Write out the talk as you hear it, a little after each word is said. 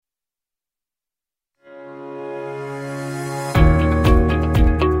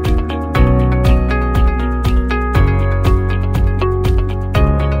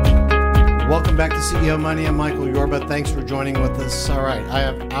Yo Money. I'm Michael Yorba. Thanks for joining with us. All right, I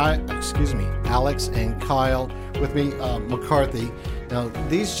have Alex and Kyle with me, McCarthy. Now,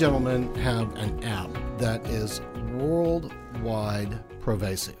 these gentlemen have an app that is worldwide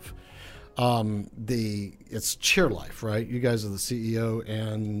pervasive. It's Cheer Life, right? You guys are the CEO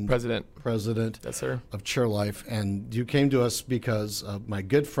and President. Yes, sir. Of Cheer Life, and you came to us because of my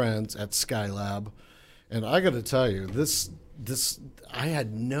good friends at Skylab. And I got to tell you, this I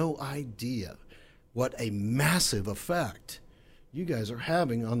had no idea what a massive effect you guys are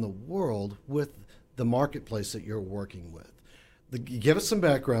having on the world with the marketplace that you're working with. Give us some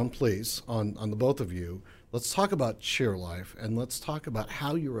background, please, on the both of you. Let's talk about Cheer Life, and let's talk about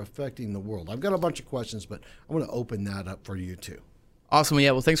how you're affecting the world. I've got a bunch of questions, but I want to open that up for you two. Awesome.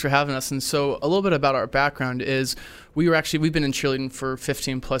 Yeah, well, thanks for having us. And so a little bit about our background is we've been in cheerleading for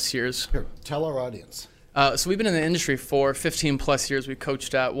 15 plus years. Here, tell our audience. So we've been in the industry for 15 plus years. We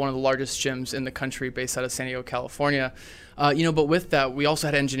coached at one of the largest gyms in the country based out of San Diego, California. But with that, we also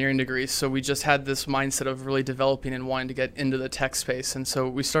had engineering degrees. So we just had this mindset of really developing and wanting to get into the tech space. And so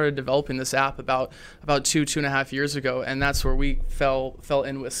we started developing this app about 2.5 years ago. And that's where we fell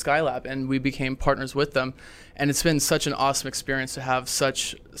in with Skylab, and we became partners with them. And it's been such an awesome experience to have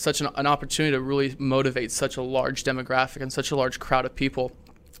such an opportunity to really motivate such a large demographic and such a large crowd of people,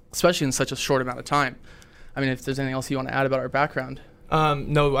 especially in such a short amount of time. I mean, if there's anything else you want to add about our background.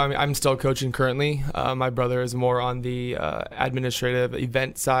 No, I'm still coaching currently. My brother is more on the administrative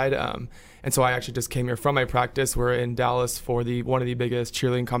event side. And so I actually just came here from my practice. We're in Dallas for one of the biggest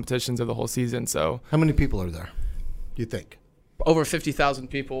cheerleading competitions of the whole season. So how many people are there, do you think? Over 50,000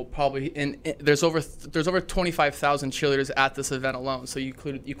 people, probably. There's over 25,000 cheerleaders at this event alone. So you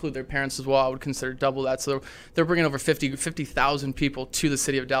include their parents as well. I would consider double that. So they're bringing over 50,000 people to the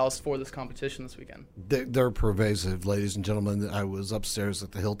city of Dallas for this competition this weekend. They're pervasive, ladies and gentlemen. I was upstairs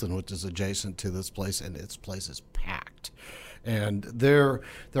at the Hilton, which is adjacent to this place, and its place is packed. And their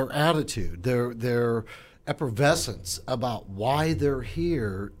attitude, their effervescence about why they're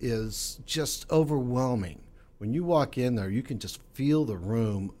here is just overwhelming. When you walk in there, you can just feel the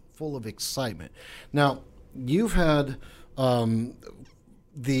room full of excitement. Now, you've had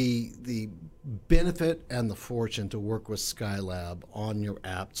the benefit and the fortune to work with Skylab on your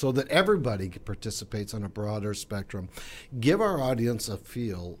app so that everybody participates on a broader spectrum. Give our audience a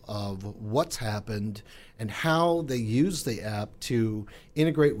feel of what's happened and how they use the app to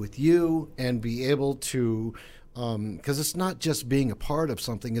integrate with you and be able to because it's not just being a part of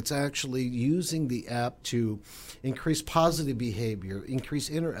something, it's actually using the app to increase positive behavior, increase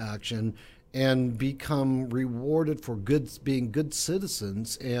interaction, and become rewarded for being good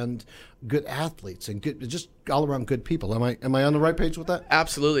citizens and good athletes and just all around good people. Am I on the right page with that?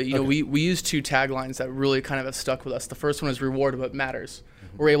 Absolutely. You Okay. know, we use two taglines that really kind of have stuck with us. The first one is reward what matters.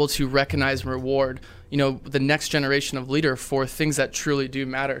 We're able to recognize and reward, the next generation of leader for things that truly do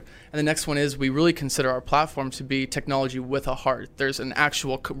matter. And the next one is we really consider our platform to be technology with a heart. There's an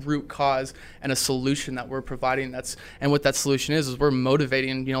actual root cause and a solution that we're providing. And what that solution is we're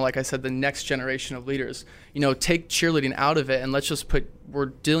motivating, like I said, the next generation of leaders. Take cheerleading out of it and let's just we're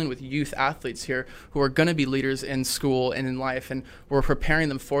dealing with youth athletes here who are going to be leaders in school and in life, and we're preparing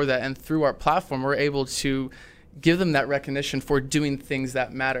them for that. And through our platform, we're able to give them that recognition for doing things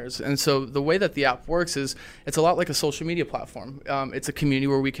that matters. And so the way that the app works is it's a lot like a social media platform. It's a community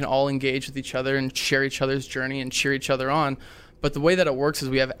where we can all engage with each other and share each other's journey and cheer each other on. But the way that it works is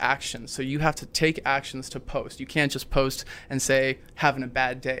we have actions. So you have to take actions to post. You can't just post and say, having a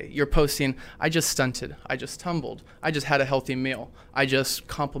bad day. You're posting, I just stunted. I just tumbled. I just had a healthy meal. I just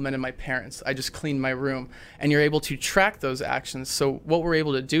complimented my parents. I just cleaned my room. And you're able to track those actions. So what we're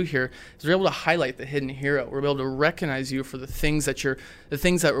able to do here is we're able to highlight the hidden hero. We're able to recognize you for the things that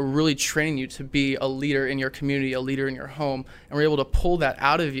are really training you to be a leader in your community, a leader in your home. And we're able to pull that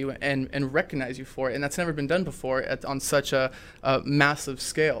out of you and recognize you for it. And that's never been done before on such a massive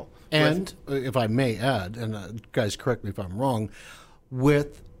scale. And if I may add, and guys correct me if I'm wrong,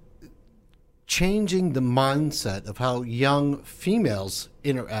 with changing the mindset of how young females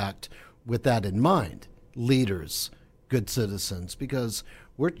interact with that in mind, leaders, good citizens, because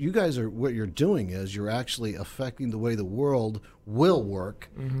what you're doing is you're actually affecting the way the world will work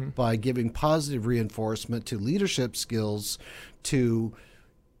by giving positive reinforcement to leadership skills to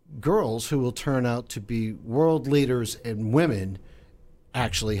girls who will turn out to be world leaders and women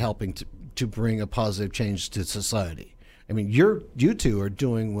actually helping to bring a positive change to society. I mean, you two are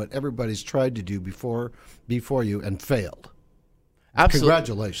doing what everybody's tried to do before you and failed. Absolutely.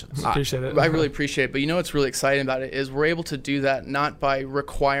 Congratulations. Appreciate it. I really appreciate it. But you know what's really exciting about it is we're able to do that not by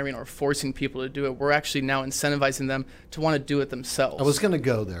requiring or forcing people to do it. We're actually now incentivizing them to want to do it themselves. I was going to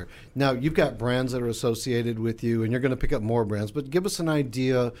go there. Now, you've got brands that are associated with you, and you're going to pick up more brands, but give us an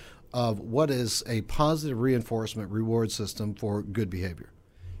idea of what is a positive reinforcement reward system for good behavior.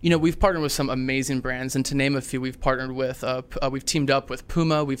 You know, we've partnered with some amazing brands, and to name a few, we've partnered with, we've teamed up with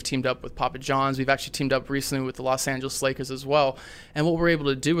Puma, we've teamed up with Papa John's, we've actually teamed up recently with the Los Angeles Lakers as well. And what we're able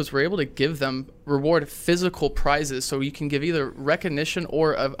to do is we're able to give them reward physical prizes, so you can give either recognition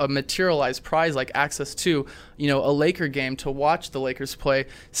or a materialized prize like access to, you know, a Laker game to watch the Lakers play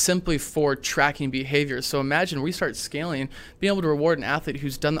simply for tracking behavior. So imagine we start scaling, being able to reward an athlete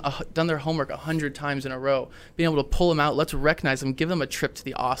who's done their homework 100 times in a row, being able to pull them out, let's recognize them, give them a trip to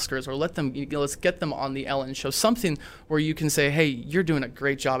the Oscars, or let's get them on the Ellen show, something where you can say, hey, you're doing a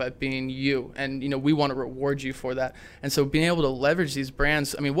great job at being you, and you know we want to reward you for that. And so being able to leverage these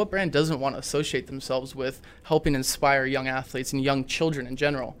brands, I mean, what brand doesn't want to associate themselves with helping inspire young athletes and young children in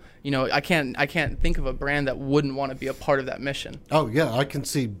general? You know, I can't think of a brand that wouldn't want to be a part of that mission. Oh yeah, I can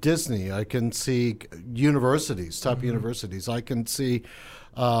see Disney, I can see universities, top universities, I can see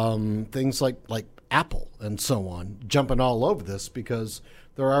things like Apple and so on jumping all over this because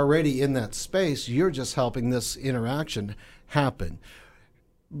they're already in that space. You're just helping this interaction happen.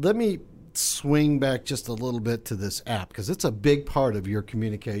 Let me swing back just a little bit to this app because it's a big part of your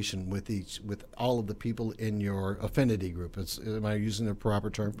communication with all of the people in your affinity group. Am I using the proper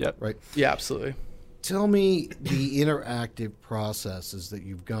term? Yep. Right. Yeah, absolutely. Tell me the interactive processes that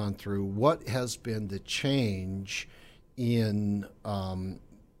you've gone through. What has been the change in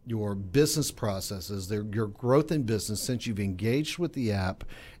your business processes, your growth in business since you've engaged with the app,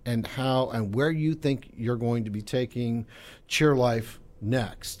 and how and where you think you're going to be taking Cheer Life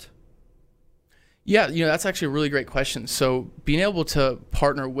next? Yeah, you know, that's actually a really great question. So being able to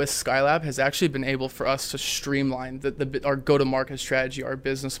partner with Skylab has actually been able for us to streamline our go-to-market strategy, our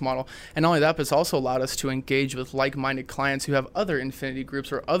business model. And not only that, but it's also allowed us to engage with like-minded clients who have other Infinity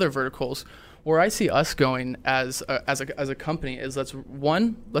groups or other verticals. Where I see us going as a company is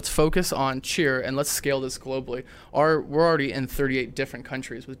let's focus on cheer and let's scale this globally. We're already in 38 different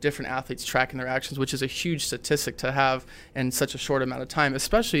countries with different athletes tracking their actions, which is a huge statistic to have in such a short amount of time.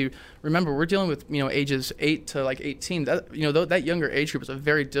 Especially, remember, we're dealing with ages 8 to like 18. That younger age group is a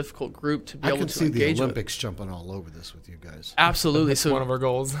very difficult group to be able to engage with. I can see the Olympics jumping all over this with you guys. Absolutely. That's one of our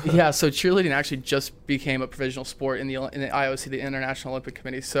goals. Yeah. So cheerleading actually just became a provisional sport in the IOC, the International Olympic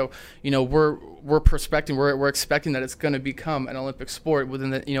Committee. So we're expecting that it's going to become an Olympic sport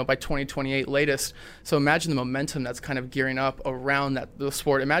within by 2028 latest. So imagine the momentum that's kind of gearing up around the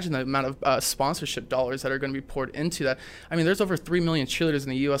sport. Imagine the amount of sponsorship dollars that are going to be poured into that. I mean, there's over 3 million cheerleaders in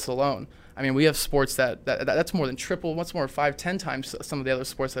the U.S. alone. I mean, we have sports that's more than triple, what's more, 5-10 times some of the other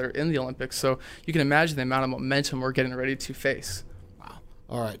sports that are in the Olympics. So you can imagine the amount of momentum we're getting ready to face.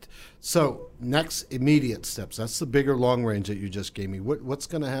 All right. So next immediate steps. That's the bigger long range that you just gave me. What's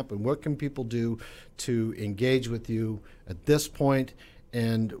going to happen? What can people do to engage with you at this point?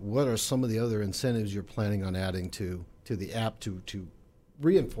 And what are some of the other incentives you're planning on adding to the app to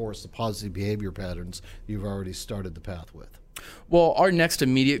reinforce the positive behavior patterns you've already started the path with? Well, our next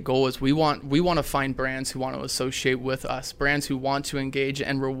immediate goal is we want to find brands who want to associate with us, brands who want to engage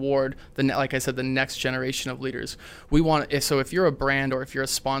and reward like I said, the next generation of leaders. So if you're a brand or if you're a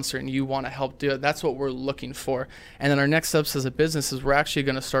sponsor and you want to help do it, that's what we're looking for. And then our next steps as a business is we're actually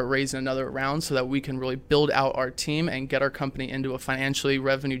going to start raising another round so that we can really build out our team and get our company into a financially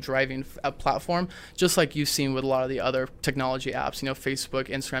revenue driving platform, just like you've seen with a lot of the other technology apps, Facebook,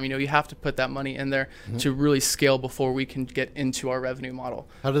 Instagram. You have to put that money in there to really scale before we can get into our revenue model.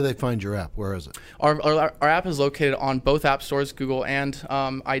 How do they find your app? Where is it? Our app is located on both app stores, Google and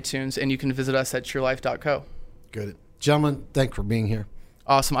iTunes, and you can visit us at cheerlife.co. Good. Gentlemen, thanks for being here.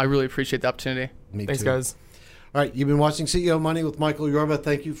 Awesome. I really appreciate the opportunity. Thanks, guys. All right, you've been watching CEO Money with Michael Yorba.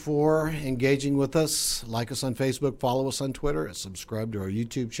 Thank you for engaging with us. Like us on Facebook, follow us on Twitter, subscribe to our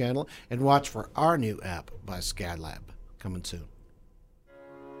YouTube channel, and watch for our new app by Skylab coming soon.